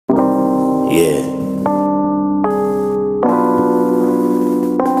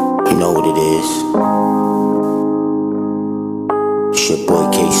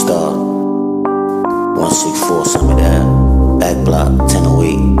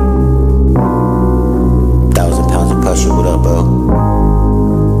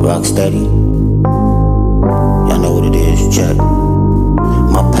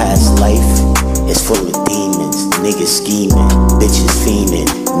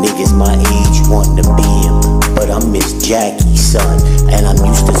Jackieson, and I'm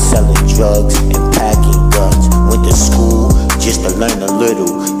used to selling drugs and packing guns. Went to school just to learn a little,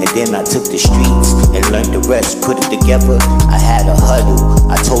 and then I took the streets and learned the rest. Put it together, I had a huddle.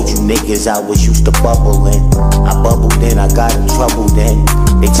 I told you niggas I was used to bubbling. I bubbled then, I got in trouble then.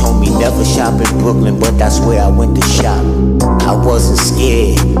 They told me never shop in Brooklyn, but that's where I went to shop. I wasn't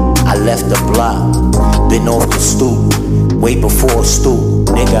scared, I left the block. Been off the stoop, way before stoop.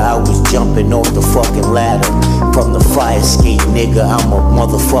 Nigga, I was jumping off the fucking ladder. From the fire escape, nigga, I'm a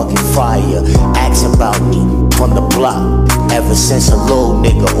motherfucking fire. Asking about me from the block. Ever since a little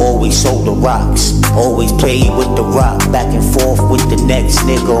nigga, always sold the rocks. Always played with the rock, back and forth with the next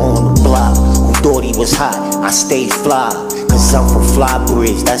nigga on the block. Who thought he was hot, I stayed fly. Cause I'm from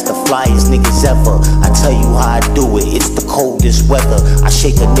Flybridge, that's the flyest niggas ever. I tell you how I do it, it's the coldest weather. I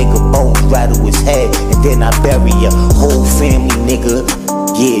shake a nigga bones, rattle his head, and then I bury your whole family, nigga.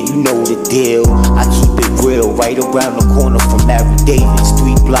 Yeah, you know the deal. I keep it real, right around the corner from Larry Davis,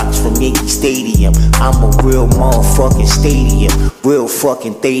 3 blocks from Yankee Stadium. I'm a real motherfucking stadium, real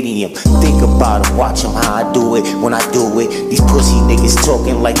fucking stadium. Think about it, watch them how I do it. When I do it, these pussy niggas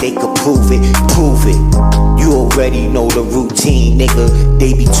talking like they could prove it. Prove it. You already know the routine, nigga.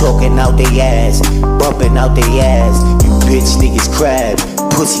 They be talking out they ass, bumping out they ass. You bitch niggas crab,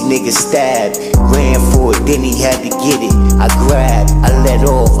 pussy niggas stabbed. Ran for it, then he had to get it. I grabbed, I let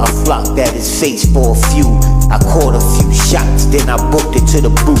off, I flocked at his face for a few. I caught a few shots, then I booked it to the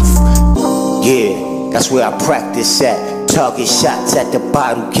booth. Yeah, that's where I practice at. Target shots at the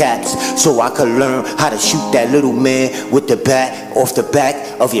bottle caps, so I could learn how to shoot that little man with the bat off the back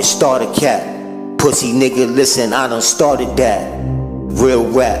of your starter cap. Pussy nigga, listen, I done started that. Real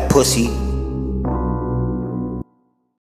rap, pussy.